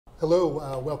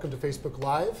Hello, welcome to Facebook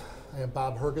Live. I am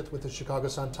Bob Herguth with the Chicago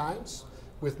Sun-Times.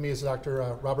 With me is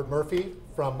Dr. Robert Murphy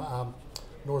from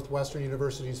Northwestern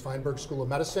University's Feinberg School of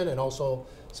Medicine, and also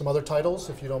some other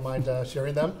titles, if you don't mind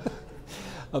sharing them.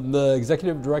 I'm the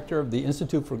Executive Director of the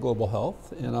Institute for Global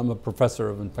Health, and I'm a professor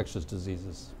of infectious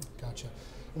diseases. Gotcha.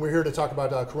 And we're here to talk about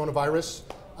coronavirus.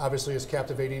 Obviously, it's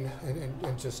captivating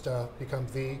and just become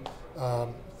the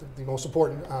most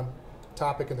important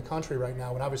topic in the country right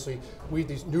now. And obviously,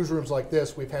 these newsrooms like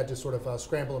this, we've had to sort of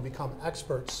scramble and become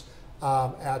experts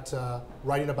at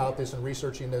writing about this and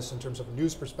researching this in terms of a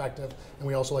news perspective. And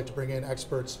we also like to bring in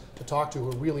experts to talk to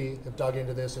who really have dug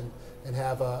into this and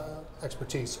have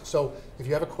expertise. So if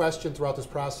you have a question throughout this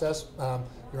process,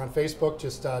 you're on Facebook,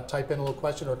 just type in a little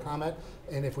question or comment.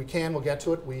 And if we can, we'll get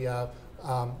to it.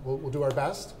 We'll do our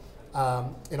best.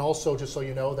 And also, just so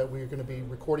you know, that we're going to be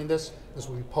recording this. This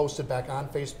will be posted back on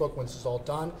Facebook when this is all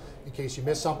done. In case you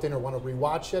missed something or want to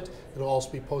rewatch it, it'll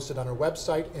also be posted on our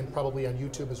website and probably on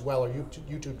YouTube as well, our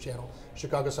YouTube channel,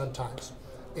 Chicago Sun-Times.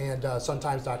 And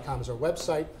suntimes.com is our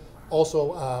website.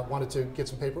 Also, wanted to get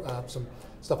some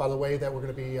stuff out of the way that we're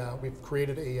going to be, we've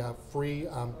created a free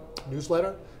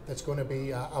newsletter that's going to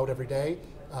be out every day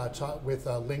with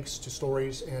links to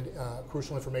stories and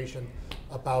crucial information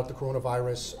about the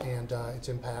coronavirus and its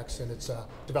impacts and its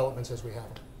developments as we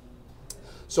have them.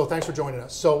 So thanks for joining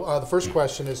us. So the first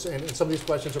question is, and some of these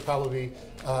questions are probably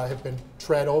have been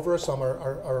tread over, some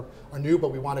are new,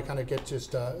 but we want to kind of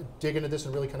dig into this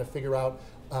and really kind of figure out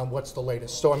what's the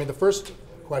latest. So I mean, the first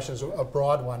question is a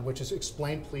broad one, which is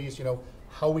explain please,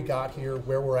 how we got here,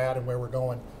 where we're at, and where we're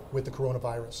going with the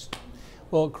coronavirus.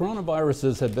 Well,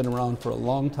 coronaviruses have been around for a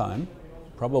long time,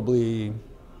 probably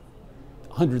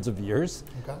hundreds of years.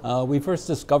 Okay. We first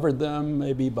discovered them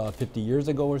maybe about 50 years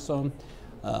ago or so.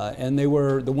 And they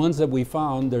were the ones that we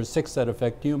found, there's 6 that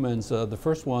affect humans. The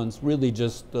first ones really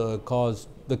just caused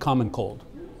the common cold.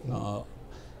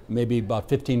 Maybe about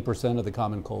 15% of the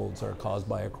common colds are caused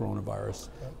by a coronavirus.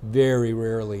 Okay. Very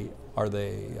rarely are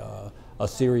they a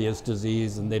serious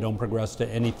disease, and they don't progress to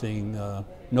anything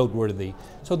noteworthy.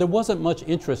 So there wasn't much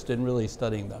interest in really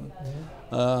studying them.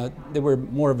 They were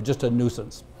more of just a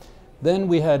nuisance. Then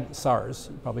we had SARS,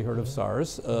 you probably heard of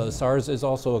SARS. SARS is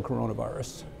also a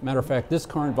coronavirus. Matter of fact, this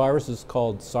current virus is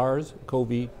called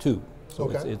SARS-CoV-2. So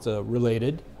okay. It's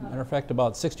related. Matter of fact,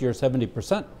 about 60 or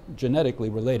 70% genetically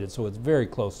related, so it's very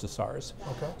close to SARS.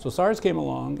 Okay. So SARS came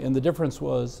along, and the difference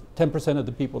was 10% of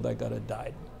the people that got it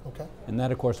died. Okay. And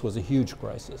that, of course, was a huge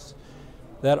crisis.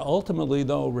 That ultimately,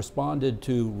 though, responded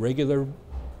to regular,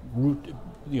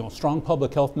 strong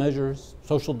public health measures,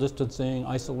 social distancing,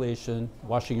 isolation,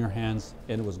 washing your hands,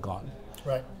 and it was gone.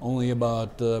 Right. Only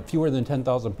about fewer than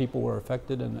 10,000 people were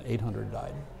affected, and 800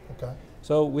 died. Okay.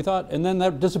 So we thought, and then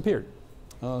that disappeared.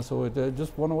 So it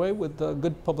just went away with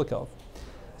good public health.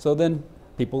 So then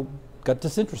people got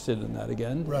disinterested in that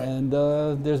again, right. And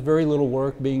there's very little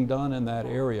work being done in that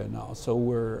area now.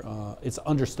 So it's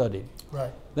understudied.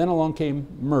 Right. Then along came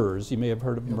MERS. You may have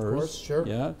heard of MERS. Of course, sure.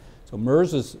 Yeah. So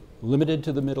MERS is limited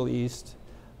to the Middle East.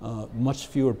 Many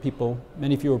fewer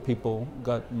people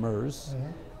got MERS.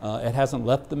 Mm-hmm. It hasn't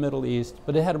left the Middle East,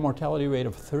 but it had a mortality rate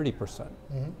of 30%.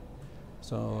 Mm-hmm.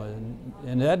 So,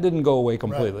 and that didn't go away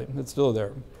completely. Right. It's still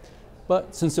there.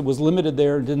 But since it was limited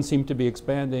there, it didn't seem to be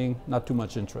expanding, not too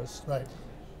much interest. Right.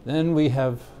 Then we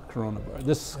have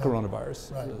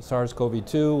coronavirus, right.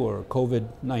 SARS-CoV-2 or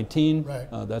COVID-19.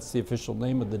 Right. That's the official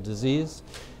name of the disease.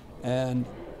 And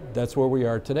that's where we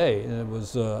are today. And it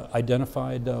was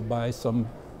identified by some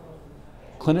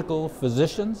clinical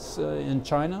physicians in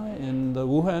China, in the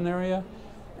Wuhan area.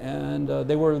 And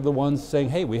they were the ones saying,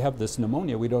 hey, we have this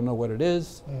pneumonia, we don't know what it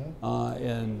is. Mm-hmm.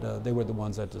 And they were the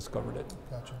ones that discovered it.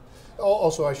 Gotcha.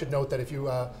 Also, I should note that if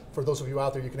you, for those of you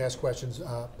out there, you can ask questions,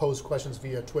 pose questions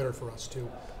via Twitter for us too,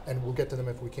 and we'll get to them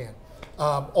if we can.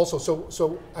 Also,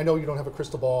 so I know you don't have a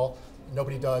crystal ball,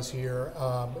 nobody does here,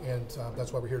 and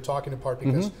that's why we're here talking in part,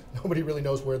 because mm-hmm. nobody really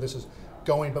knows where this is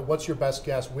going, but what's your best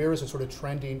guess? Where is it sort of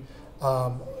trending?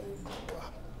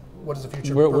 What does the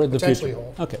future potentially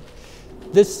hold? Okay.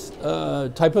 This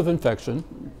type of infection,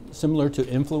 similar to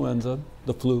influenza,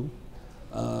 the flu,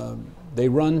 they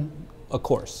run a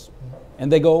course,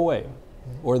 and they go away,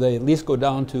 or they at least go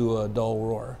down to a dull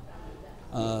roar.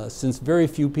 Since very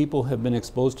few people have been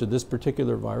exposed to this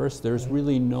particular virus, there's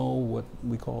really no what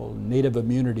we call native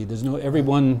immunity.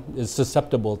 Everyone is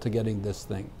susceptible to getting this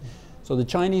thing. So the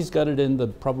Chinese got it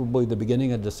in probably the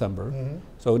beginning of December. Mm-hmm.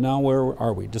 So now where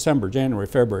are we? December, January,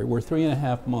 February. We're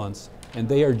 3.5 months, and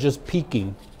they are just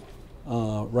peaking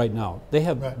right now. They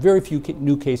have very few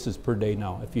new cases per day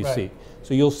now, if you see.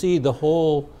 So you'll see the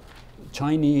whole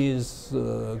Chinese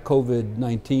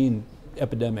COVID-19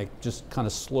 epidemic just kind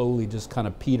of slowly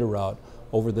peter out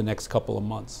over the next couple of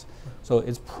months. So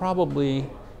it's probably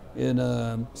in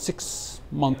a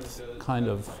 6-month kind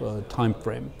of time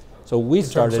frame. So we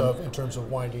started in terms of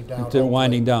winding down.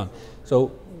 Winding down.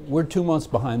 So we're 2 months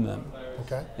behind them.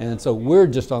 Okay. And so we're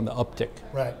just on the uptick.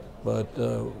 Right. But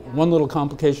one little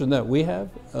complication that we have,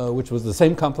 which was the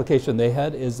same complication they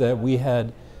had, is that we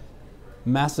had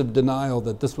massive denial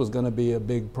that this was going to be a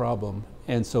big problem.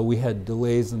 And so we had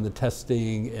delays in the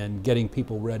testing and getting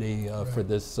people ready for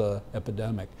this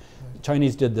epidemic. Right. The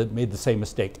Chinese made the same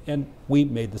mistake, and we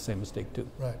made the same mistake too.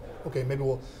 Right. Okay. Maybe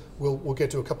we'll get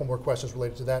to a couple more questions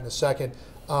related to that in a second.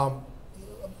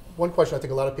 One question I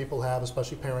think a lot of people have,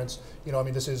 especially parents, you know, I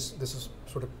mean, this is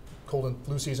sort of cold and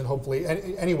flu season, hopefully.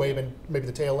 Anyway, even maybe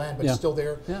the tail end, but it's still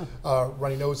there. Yeah.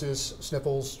 Runny noses,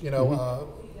 sniffles, you know,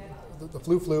 the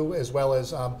flu, as well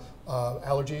as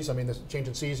allergies. I mean, the change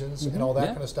in seasons and all that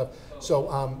kind of stuff. So,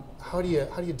 how do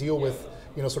you deal with,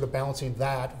 you know, sort of balancing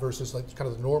that versus like kind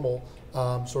of the normal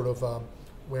sort of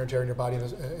wear and tear in your body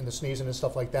and the sneezing and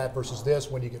stuff like that versus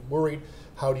this? When you get worried,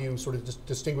 how do you sort of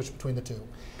distinguish between the two?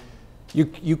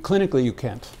 You clinically you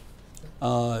can't.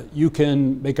 You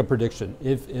can make a prediction.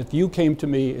 If you came to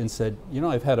me and said, you know,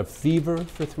 I've had a fever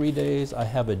for 3 days, I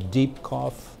have a deep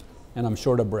cough, and I'm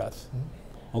short of breath,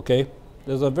 okay?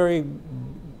 There's a very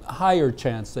higher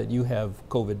chance that you have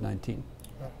COVID-19.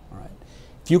 All right.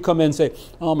 If you come in and say,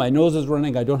 oh, my nose is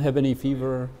running, I don't have any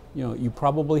fever, you know, you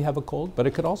probably have a cold, but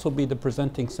it could also be the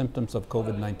presenting symptoms of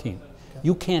COVID-19. Okay.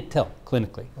 You can't tell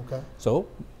clinically. Okay. So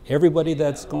everybody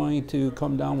that's going to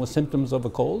come down with symptoms of a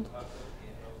cold,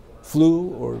 flu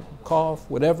or cough,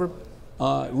 whatever,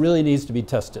 really needs to be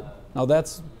tested. Now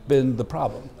that's been the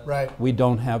problem. Right. We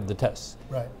don't have the tests.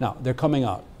 Right. Now they're coming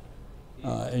out,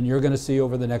 and you're going to see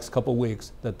over the next couple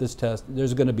weeks that this test,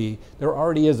 there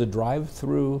already is a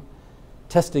drive-through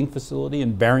testing facility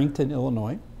in Barrington,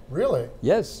 Illinois. Really?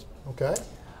 Yes. Okay.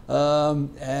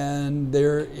 And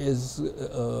there is,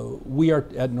 we are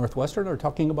at Northwestern are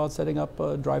talking about setting up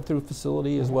a drive-through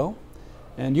facility as well.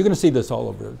 And you're going to see this all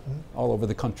over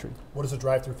the country. What does a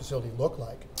drive-through facility look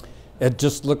like? It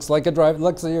just looks like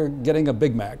looks like you're getting a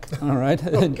Big Mac, all right?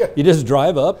 Okay. You just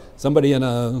drive up, somebody in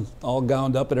all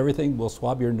gowned up and everything will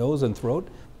swab your nose and throat,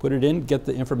 put it in, get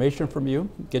the information from you,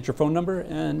 get your phone number,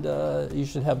 and you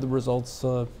should have the results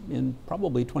in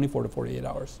probably 24 to 48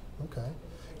 hours. Okay.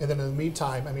 And then in the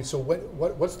meantime, I mean, so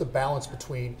what's the balance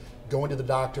between going to the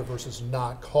doctor versus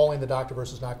not, calling the doctor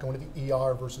versus not, going to the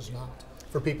ER versus not?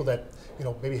 For people that, you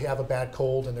know, maybe have a bad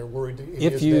cold and they're worried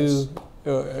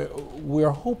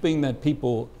we're hoping that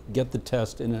people get the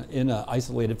test in an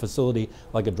isolated facility,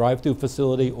 like a drive-through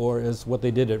facility, or as what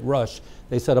they did at Rush,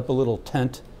 they set up a little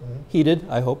tent, heated,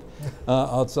 I hope,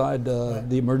 outside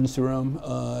the emergency room,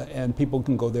 and people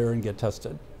can go there and get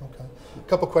tested. Okay. A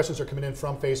couple questions are coming in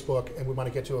from Facebook, and we want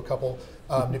to get to a couple.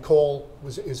 Nicole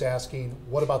is asking,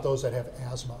 what about those that have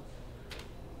asthma?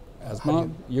 Asthma,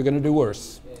 you're going to do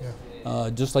worse. Yeah.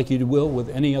 Just like you will with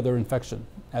any other infection.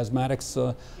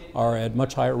 Asthmatics are at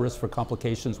much higher risk for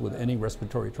complications with any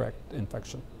respiratory tract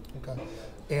infection. Okay.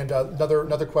 And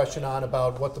another question on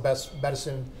about what the best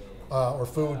medicine or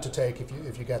food to take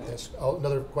if you get this.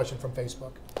 Another question from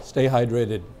Facebook. Stay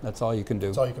hydrated. That's all you can do.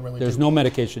 That's all you can really do. There's no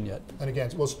medication yet. And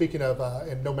again, well, speaking of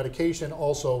and no medication,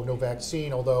 also no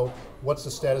vaccine, although what's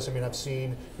the status? I mean, I've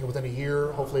seen, you know, within a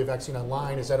year, hopefully a vaccine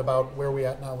online. Is that about where are we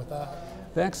at now with that?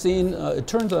 Vaccine, it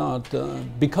turns out,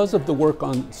 because of the work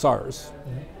on SARS,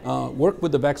 work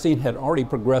with the vaccine had already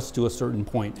progressed to a certain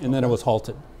point, and then it was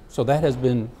halted. So that has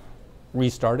been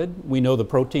restarted. We know the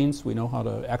proteins. We know how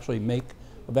to actually make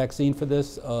a vaccine for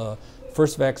this.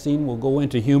 First vaccine will go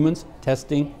into humans,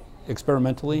 testing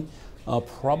experimentally,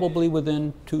 probably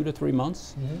within 2 to 3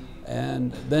 months.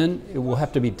 And then it will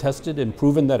have to be tested and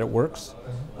proven that it works.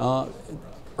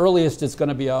 Earliest it's going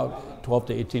to be out 12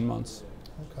 to 18 months.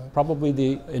 Okay. Probably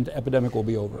the epidemic will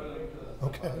be over.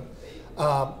 Okay.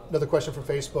 Another question from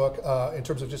Facebook in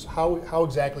terms of just how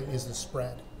exactly is the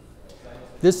spread?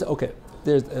 This, okay,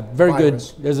 there's a very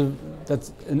virus.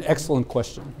 That's an excellent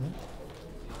question.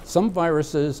 Some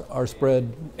viruses are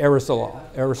spread aerosol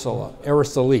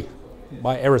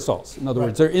by aerosols. In other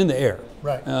words, they're in the air.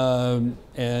 Right.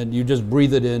 And you just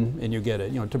breathe it in and you get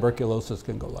it. You know, tuberculosis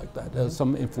can go like that.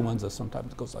 Some influenza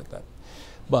sometimes goes like that.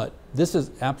 But this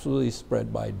is absolutely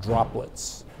spread by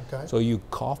droplets. Okay. So you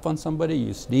cough on somebody,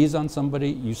 you sneeze on somebody,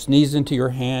 you sneeze into your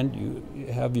hand, you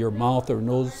have your mouth or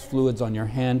nose fluids on your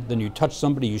hand, then you touch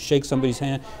somebody, you shake somebody's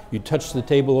hand, you touch the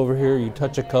table over here, you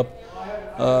touch a cup.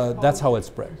 That's how it's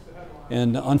spread.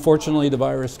 And unfortunately, the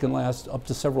virus can last up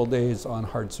to several days on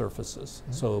hard surfaces.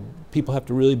 So people have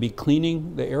to really be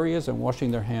cleaning the areas and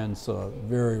washing their hands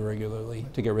very regularly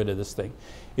to get rid of this thing.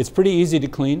 It's pretty easy to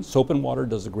clean. Soap and water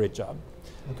does a great job.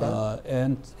 Okay.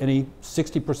 And any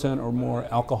 60% or more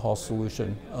alcohol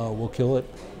solution will kill it.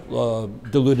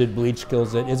 Diluted bleach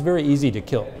kills it. It's very easy to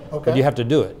kill, but you have to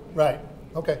do it. Right.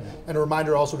 Okay. And a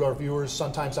reminder also to our viewers,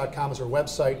 suntimes.com is our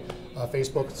website,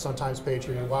 Facebook, Sun-Times page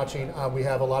here you're watching. We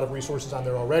have a lot of resources on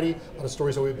there already, a lot of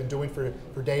stories that we've been doing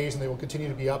for days, and they will continue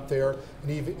to be up there.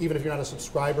 And even if you're not a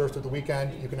subscriber through the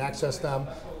weekend, you can access them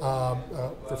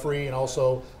for free. And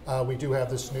also, we do have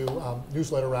this new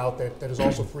newsletter out that is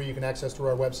also free. You can access through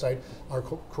our website, our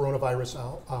coronavirus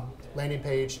landing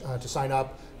page to sign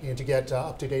up and to get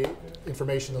up-to-date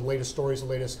information, the latest stories, the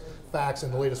latest facts,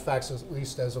 and the latest facts, at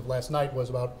least as of last night, was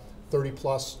about 30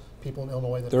 plus people in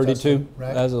Illinois that 32 tested,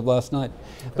 right? As of last night.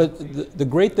 Okay. But the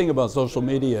great thing about social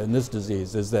media in this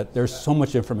disease is that there's so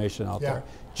much information out there.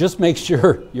 Just make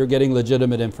sure you're getting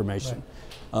legitimate information.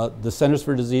 Right. The Centers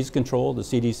for Disease Control, the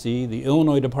CDC, the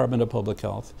Illinois Department of Public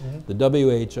Health, the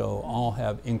WHO all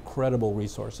have incredible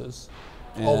resources.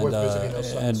 All worth visiting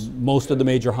those sites. And most of the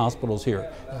major hospitals here.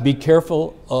 Be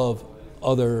careful of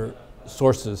other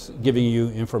sources giving you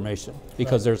information,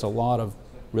 because there's a lot of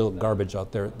real garbage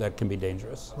out there that can be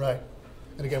dangerous. Right.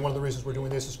 And again, one of the reasons we're doing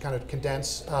this is kind of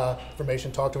condense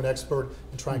information, talk to an expert,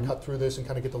 and try and cut through this and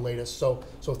kind of get the latest. So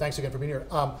thanks again for being here.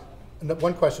 And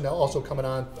one question now also coming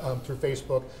on through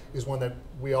Facebook is one that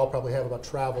we all probably have about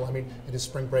travel. I mean, it is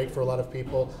spring break for a lot of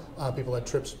people. People had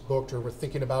trips booked or were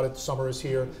thinking about it. Summer is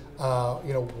here.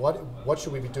 You know, what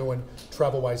should we be doing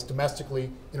travel-wise, domestically,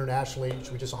 internationally?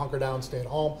 Should we just hunker down, stay at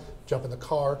home, jump in the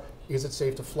car? Is it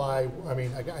safe to fly? I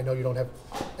mean, I know you don't have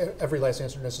every last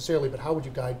answer necessarily, but how would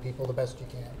you guide people the best you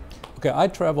can? Okay, I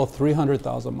travel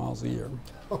 300,000 miles a year.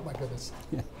 Oh my goodness.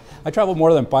 Yeah. I travel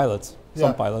more than pilots,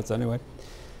 some pilots anyway.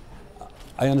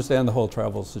 I understand the whole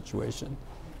travel situation.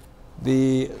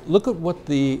 Look at what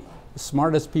the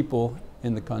smartest people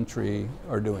in the country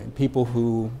are doing. People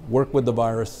who work with the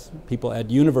virus, people at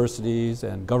universities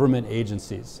and government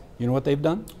agencies. You know what they've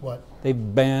done? What?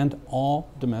 They've banned all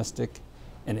domestic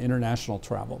and international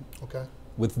travel. Okay.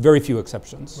 With very few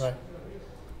exceptions. Right.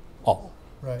 All.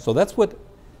 Right. So that's what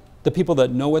the people that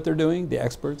know what they're doing, the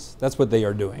experts, that's what they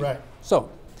are doing. Right.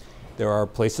 So there are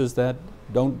places that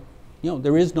don't,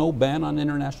 there is no ban on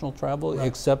international travel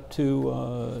except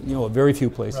to, very few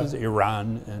places,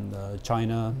 Iran and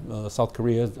China, South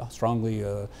Korea, strongly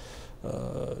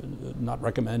not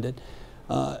recommended.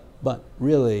 But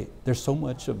really, there's so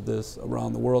much of this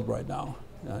around the world right now.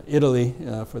 Italy,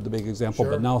 for the big example,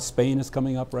 but now Spain is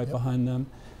coming up right behind them.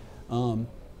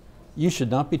 You should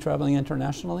not be traveling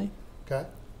internationally. Okay.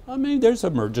 I mean, there's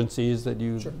emergencies that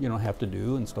you have to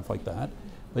do and stuff like that,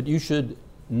 but you should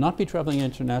not be traveling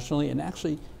internationally, and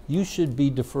actually, you should be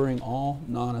deferring all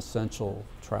non-essential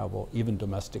travel, even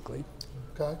domestically.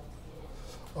 Okay.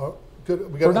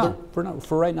 Good. We got for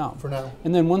right now. For now.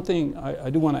 And then one thing I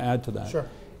do want to add to that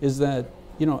is that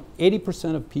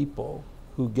 80% of people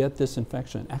who get this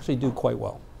infection actually do quite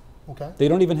well. Okay. They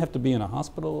don't even have to be in a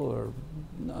hospital, or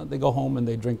they go home and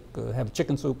they drink, have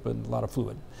chicken soup and a lot of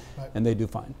fluid, and they do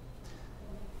fine.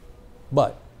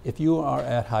 But if you are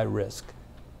at high risk,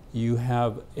 you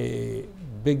have a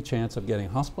big chance of getting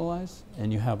hospitalized,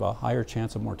 and you have a higher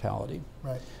chance of mortality.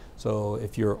 Right. So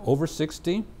if you're over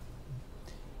 60,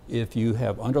 if you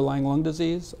have underlying lung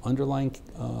disease, underlying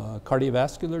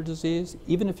cardiovascular disease,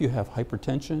 even if you have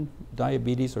hypertension,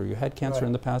 diabetes, or you had cancer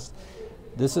in the past,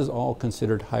 this is all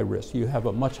considered high risk. You have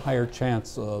a much higher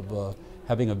chance of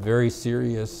having a very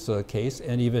serious case,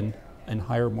 and even in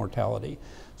higher mortality.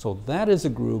 So that is a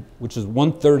group, which is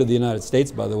 1/3 of the United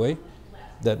States, by the way,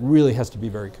 that really has to be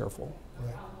very careful.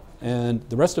 Right. And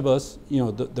the rest of us,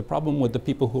 the problem with the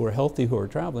people who are healthy, who are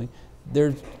traveling,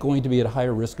 they're going to be at a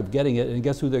higher risk of getting it, and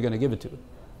guess who they're going to give it to?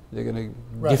 They're going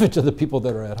to give it to the people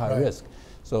that are at high risk.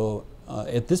 So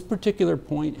at this particular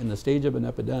point in the stage of an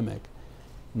epidemic,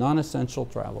 non-essential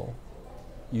travel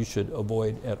you should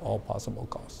avoid at all possible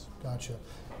costs. Gotcha.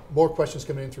 More questions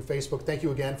coming in through Facebook. Thank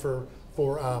you again for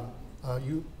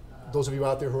those of you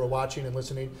out there who are watching and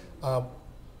listening.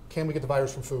 Can we get the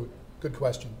virus from food? Good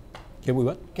question. Can we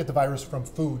what? Get the virus from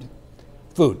food.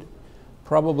 Food.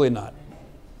 Probably not.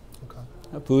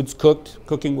 Okay. Food's cooked.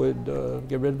 Cooking would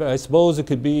get rid of it. I suppose it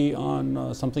could be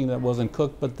on something that wasn't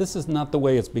cooked, but this is not the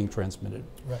way it's being transmitted.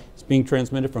 Right. It's being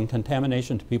transmitted from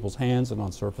contamination to people's hands and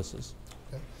on surfaces.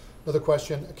 Okay. Another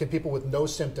question, can people with no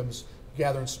symptoms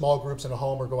gather in small groups in a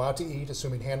home or go out to eat,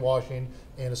 assuming hand washing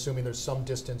and assuming there's some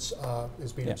distance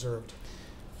is being observed?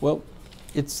 Well,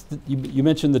 you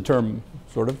mentioned the term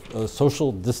sort of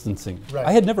social distancing. Right.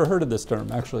 I had never heard of this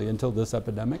term actually until this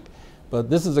epidemic, but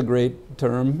this is a great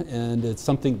term and it's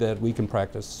something that we can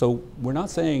practice. So we're not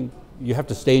saying you have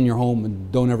to stay in your home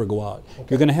and don't ever go out. Okay.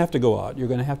 You're going to have to go out. You're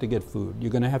going to have to get food.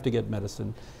 You're going to have to get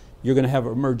medicine. You're going to have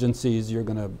emergencies. You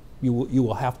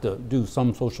will have to do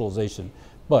some socialization.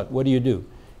 But what do?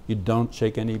 You don't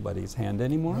shake anybody's hand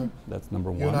anymore. Right. That's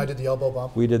number one. You and I did the elbow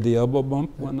bump. We did the elbow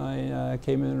bump when I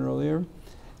came in earlier.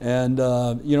 And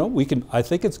you know, we can. I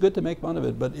think it's good to make fun of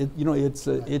it, but you know,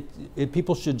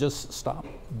 people should just stop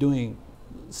doing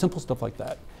simple stuff like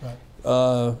that.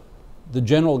 Right. The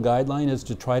general guideline is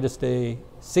to try to stay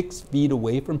 6 feet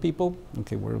away from people.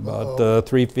 Okay, we're about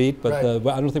 3 feet, but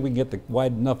right. I don't think we can get the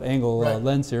wide enough angle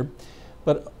lens here.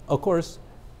 But of course,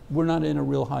 we're not in a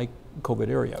real high COVID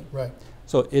area. Right.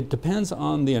 So it depends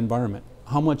on the environment.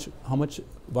 How much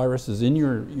virus is in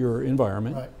your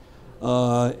environment. Right.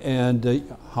 Are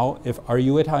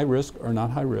you at high risk or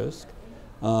not high risk,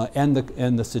 and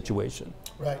the situation.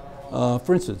 Right.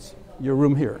 For instance, your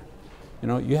room here. You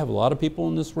know, you have a lot of people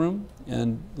in this room,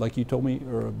 and like you told me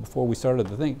before we started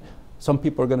the thing, some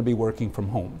people are going to be working from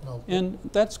home, and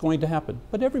that's going to happen.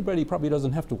 But everybody probably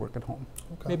doesn't have to work at home.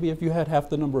 Okay. Maybe if you had half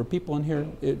the number of people in here,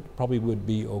 it probably would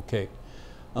be okay.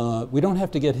 We don't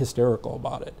have to get hysterical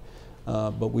about it,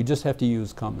 but we just have to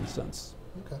use common sense.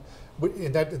 Okay.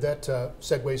 And that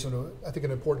segues into, I think,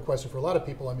 an important question for a lot of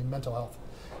people. I mean, mental health.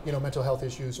 You know, mental health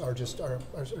issues are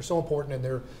so important, and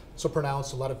they're so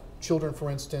pronounced. A lot of children,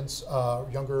 for instance,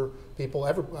 younger people,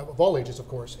 of all ages, of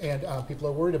course, and people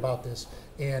are worried about this.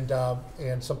 And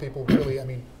some people really, I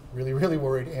mean, really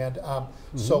worried. And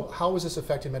so, how is this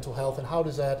affecting mental health, and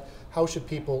how should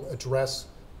people address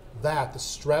that, the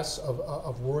stress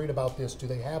of worrying about this? Do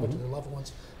they have it? Do their loved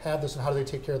ones have this, and how do they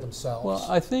take care of themselves? Well,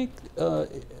 I think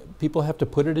people have to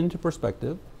put it into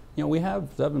perspective. You know, we have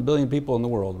 7 billion people in the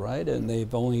world, right? And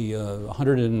they've only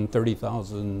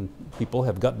 130,000 people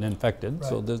have gotten infected. Right.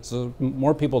 So there's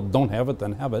more people don't have it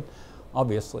than have it,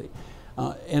 obviously.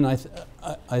 And I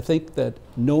think that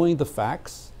knowing the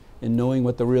facts and knowing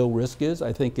what the real risk is,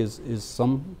 I think is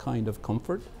some kind of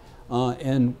comfort.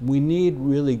 And we need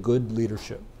really good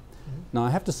leadership. Now, I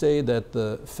have to say that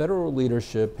the federal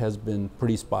leadership has been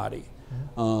pretty spotty.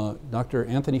 Dr.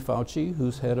 Anthony Fauci,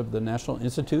 who's head of the National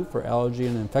Institute for Allergy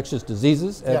and Infectious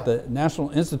Diseases at the National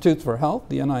Institutes for Health,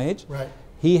 the NIH,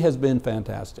 he has been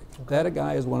fantastic. Okay. That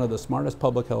guy is one of the smartest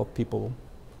public health people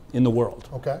in the world.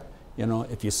 Okay. You know,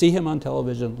 if you see him on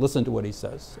television, listen to what he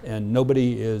says, and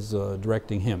nobody is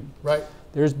directing him. Right.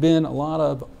 There's been a lot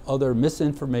of other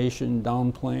misinformation,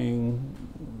 downplaying,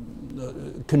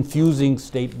 confusing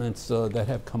statements that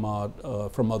have come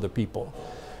out from other people.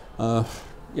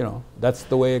 You know, that's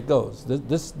the way it goes.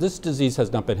 This disease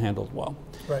has not been handled well.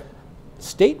 Right.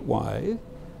 Statewide,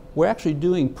 we're actually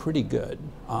doing pretty good.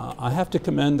 I have to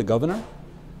commend the governor,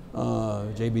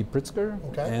 J.B. Pritzker,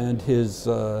 and his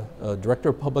director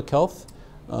of public health,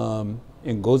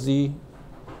 Ngozi.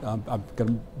 I'm going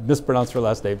to mispronounce her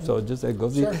last name, so just say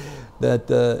Ngozi. Sure. That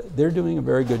they're doing a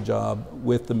very good job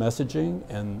with the messaging,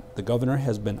 and the governor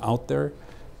has been out there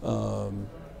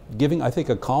giving, I think,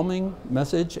 a calming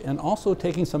message, and also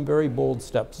taking some very bold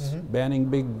steps, banning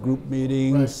big group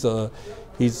meetings. Right.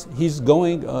 He's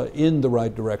going in the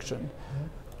right direction.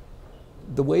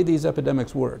 The way these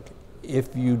epidemics work,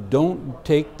 if you don't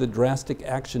take the drastic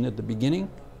action at the beginning,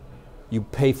 you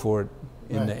pay for it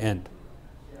in the end.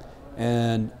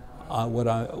 And what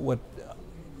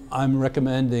I'm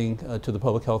recommending to the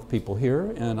public health people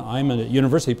here, and I'm a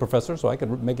university professor, so I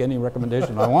can make any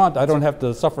recommendation I want. I don't have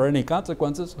to suffer any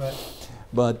consequences. Right.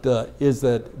 But is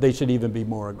that they should even be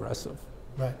more aggressive.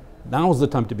 Right. Now is the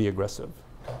time to be aggressive.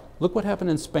 Okay. Look what happened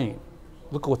in Spain.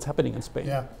 Look what's happening in Spain.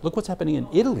 Yeah. Look what's happening in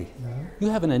Italy. You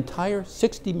have an entire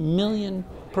 60 million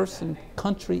person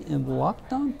country in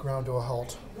lockdown. Ground to a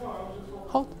halt.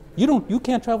 Halt. You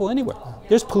can't travel anywhere.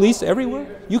 There's police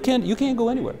everywhere. You can't go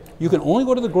anywhere. You can only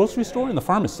go to the grocery store and the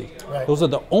pharmacy. Right. Those are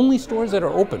the only stores that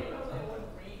are open.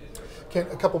 A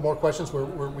couple more questions. We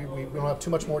don't have too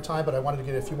much more time, but I wanted to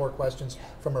get a few more questions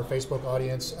from our Facebook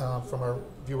audience, from our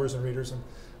viewers and readers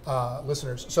and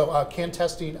listeners. So can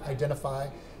testing identify,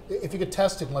 if you get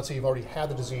tested and let's say you've already had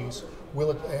the disease,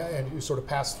 will it, and you sort of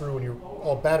pass through and you're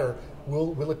all better,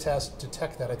 will a test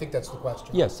detect that? I think that's the question.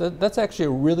 Yes, that's actually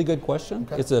a really good question.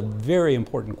 Okay. It's a very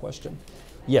important question.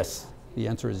 Yes, the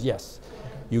answer is yes. Okay.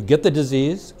 You get the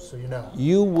disease, so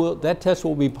that test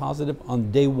will be positive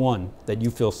on day 1 that you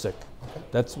feel sick. Okay.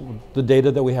 That's the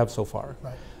data that we have so far.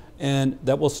 Right. And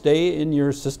that will stay in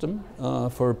your system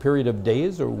for a period of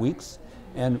days or weeks.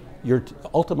 and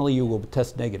ultimately you will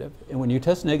test negative. And when you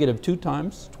test negative 2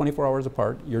 times, 24 hours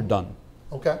apart, you're done.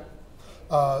 Okay.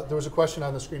 There was a question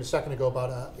on the screen a second ago about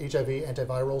HIV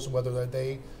antivirals and whether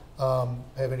they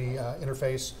have any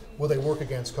interface. Will they work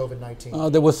against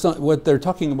COVID-19? There was what they're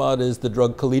talking about is the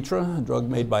drug Pulitzer, a drug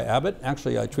made by Abbott.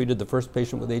 Actually, I treated the first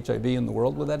patient with HIV in the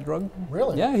world with that drug.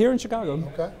 Really? Yeah, here in Chicago.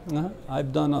 Okay.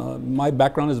 I've done, my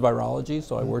background is virology,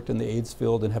 so I worked in the AIDS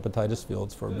field and hepatitis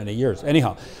fields for many years.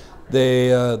 Anyhow,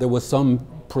 there was some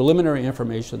preliminary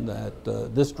information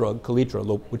that this drug, Pulitzer,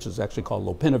 which is actually called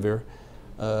lopinavir,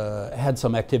 had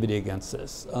some activity against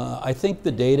this. I think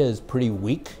the data is pretty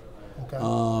weak. Okay.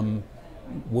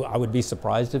 I would be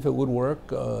surprised if it would work.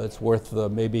 It's worth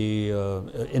maybe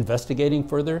investigating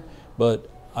further, but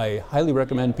I highly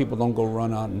recommend people don't go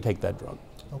run out and take that drug.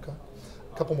 Okay.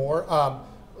 A couple more.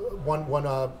 One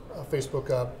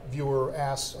Facebook viewer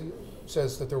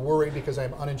says that they're worried because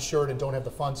I'm uninsured and don't have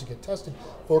the funds to get tested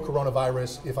for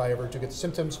coronavirus. If I ever do get the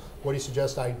symptoms, what do you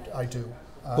suggest I do?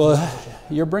 Well,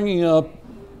 you're bringing up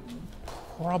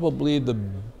probably the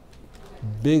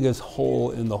biggest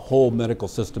hole in the whole medical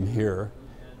system here,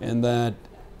 and that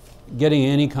getting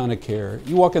any kind of care,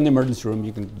 you walk in the emergency room,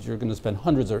 you're going to spend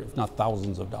hundreds or if not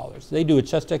thousands of dollars. They do a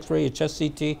chest X-ray, a chest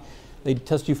CT, they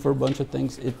test you for a bunch of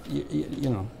things.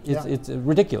 It's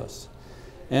ridiculous,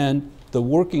 and the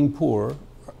working poor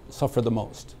suffer the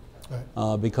most.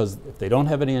 Right. Because if they don't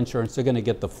have any insurance, they're going to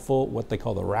get the full, what they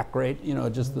call the rack rate,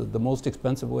 just the most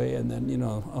expensive way, and then,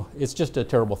 it's just a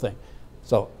terrible thing.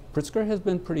 So Pritzker has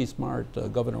been pretty smart,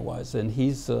 governor-wise, and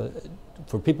he's,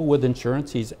 for people with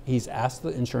insurance, he's asked the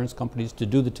insurance companies to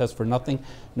do the test for nothing,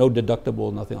 no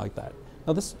deductible, nothing like that.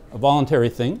 Now this is a voluntary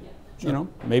thing, sure.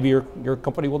 Maybe your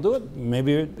company will do it,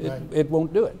 maybe it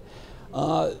won't do it.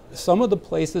 Some of the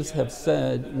places have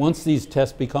said, once these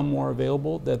tests become more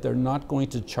available, that they're not going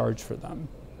to charge for them.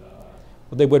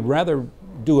 But they would rather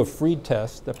do a free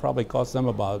test that probably costs them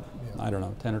about, I don't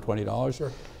know, $10 or $20,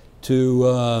 sure.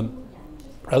 to,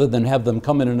 rather than have them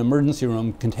come in an emergency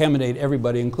room, contaminate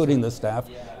everybody, including the staff,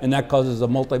 and that causes a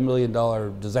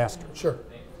multi-million-dollar disaster. Sure.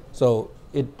 So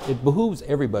it behooves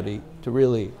everybody to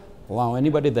really allow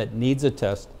anybody that needs a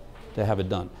test to have it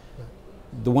done.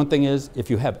 The one thing is, if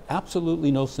you have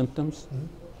absolutely no symptoms,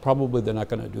 probably they're not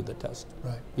going to do the test.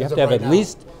 Right. You have to have at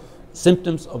least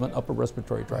symptoms of an upper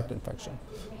respiratory tract infection.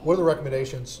 What are the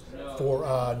recommendations for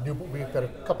we've got a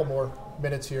couple more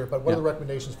minutes here, but what are the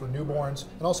recommendations for newborns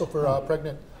and also for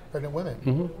pregnant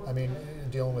women? I mean, in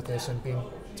dealing with this and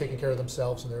taking care of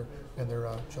themselves and their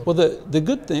children. Well, the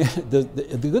good thing,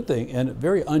 the good thing, and a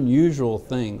very unusual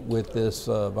thing with this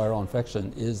viral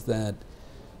infection is that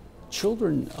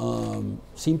children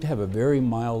seem to have a very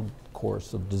mild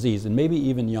course of disease, and maybe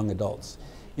even young adults.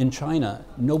 In China,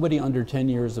 nobody under 10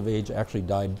 years of age actually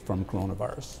died from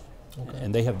coronavirus,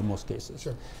 and they have the most cases.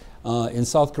 Sure. In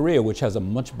South Korea, which has a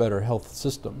much better health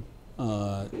system,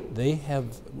 they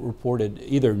have reported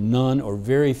either none or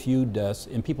very few deaths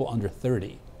in people under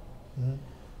 30.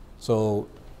 So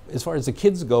as far as the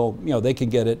kids go, they can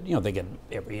get it, they get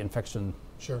every infection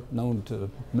known to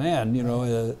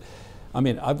man, I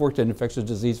mean, I've worked in infectious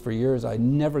disease for years. I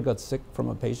never got sick from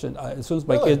a patient. As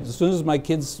soon as my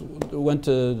kids went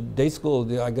to day school,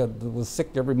 was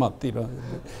sick every month.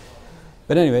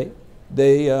 But anyway,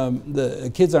 the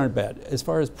kids aren't bad. As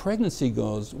far as pregnancy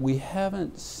goes, we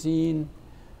haven't seen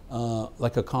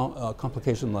like a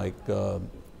complication like a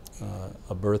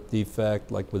birth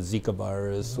defect, like with Zika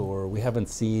virus, or we haven't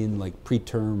seen like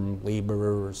preterm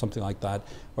labor or something like that.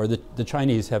 Or the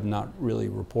Chinese have not really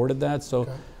reported that. So.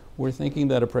 We're thinking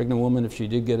that a pregnant woman, if she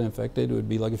did get infected, it would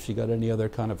be like if she got any other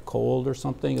kind of cold or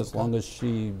something, as long as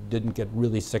she didn't get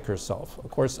really sick herself.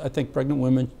 Of course, I think pregnant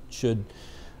women should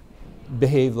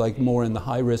behave like more in the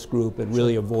high-risk group and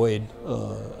really avoid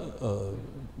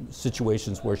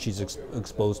situations where she's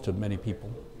exposed to many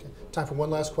people. Okay. Time for one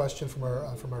last question from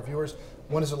our viewers.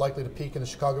 When is it likely to peak in the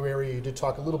Chicago area? You did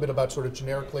talk a little bit about sort of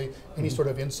generically, any sort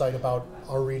of insight about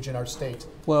our region, our state?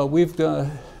 Well,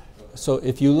 so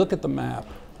if you look at the map,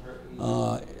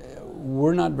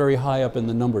 we're not very high up in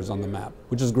the numbers on the map,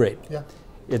 which is great. Yeah.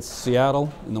 It's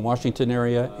Seattle in the Washington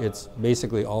area. It's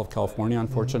basically all of California,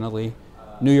 unfortunately.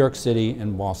 New York City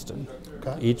and Boston,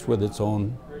 each with its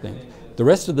own thing. The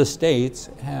rest of the states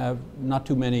have not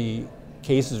too many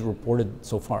cases reported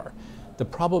so far. The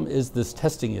problem is this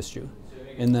testing issue,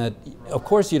 in that, of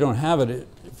course, you don't have it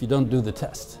if you don't do the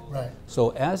test. Right.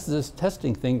 So as this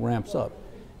testing thing ramps up,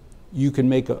 you can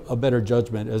make a better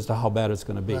judgment as to how bad it's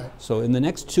going to be. Right. So in the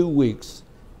next 2 weeks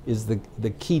is the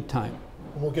key time.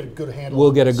 And we'll get a good handle.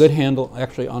 We'll get a good handle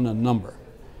actually on a number.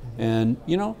 And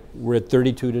we're at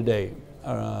 32 today.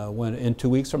 when in 2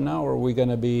 weeks from now? Or are we going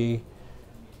to be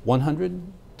 100,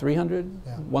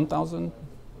 300, 1,000,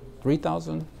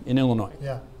 3,000 in Illinois?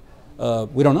 Yeah.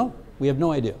 We don't know. We have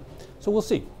no idea. So we'll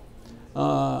see.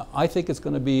 I think it's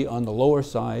going to be on the lower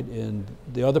side in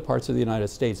the other parts of the United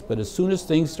States. But as soon as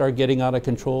things start getting out of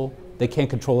control, they can't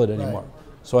control it anymore. Right.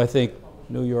 So I think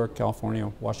New York,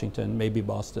 California, Washington, maybe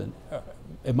Boston,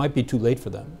 it might be too late for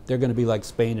them. They're going to be like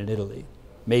Spain and Italy,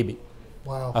 maybe.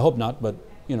 Wow. I hope not, but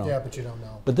you know. Yeah, but you don't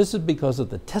know. But this is because of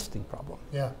the testing problem.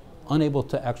 Yeah. Unable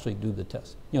to actually do the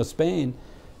test. You know, Spain,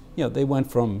 you know, they went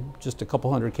from just a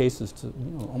couple hundred cases to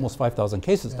almost 5,000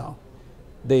 cases now.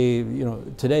 They, you know,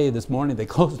 today, this morning, they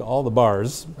closed all the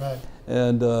bars, right.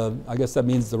 And I guess that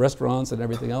means the restaurants and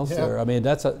everything else there. I mean,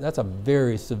 that's a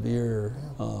very severe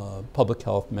public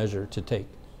health measure to take.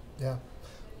 Yeah.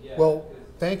 Well,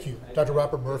 thank you, Dr.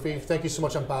 Robert Murphy. Thank you so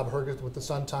much. I'm Bob Herguth with the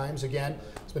Sun-Times. Again,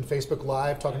 it's been Facebook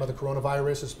Live talking about the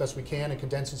coronavirus as best we can and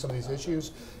condensing some of these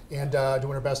issues and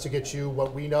doing our best to get you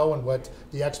what we know and what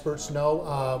the experts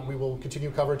know. We will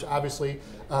continue coverage, obviously,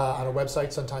 on our website,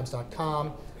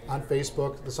 suntimes.com. On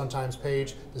Facebook, the Sun-Times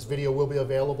page. This video will be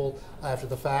available after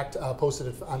the fact, posted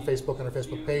on Facebook on our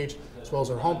Facebook page, as well as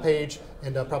our homepage,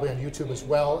 and probably on YouTube as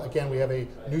well. Again, we have a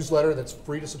newsletter that's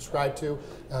free to subscribe to,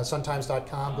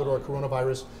 suntimes.com. Go to our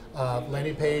coronavirus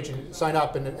landing page and sign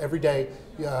up, and every day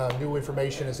new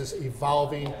information as this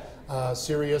evolving,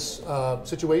 serious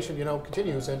situation,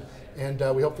 continues, and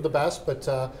we hope for the best, but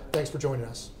thanks for joining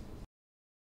us.